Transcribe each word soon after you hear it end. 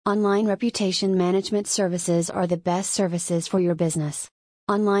Online reputation management services are the best services for your business.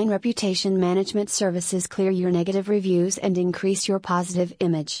 Online reputation management services clear your negative reviews and increase your positive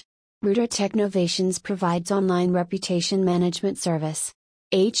image. Rooter Technovations provides online reputation management service.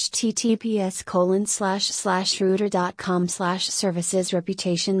 https://rooter.com/services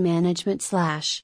reputation management/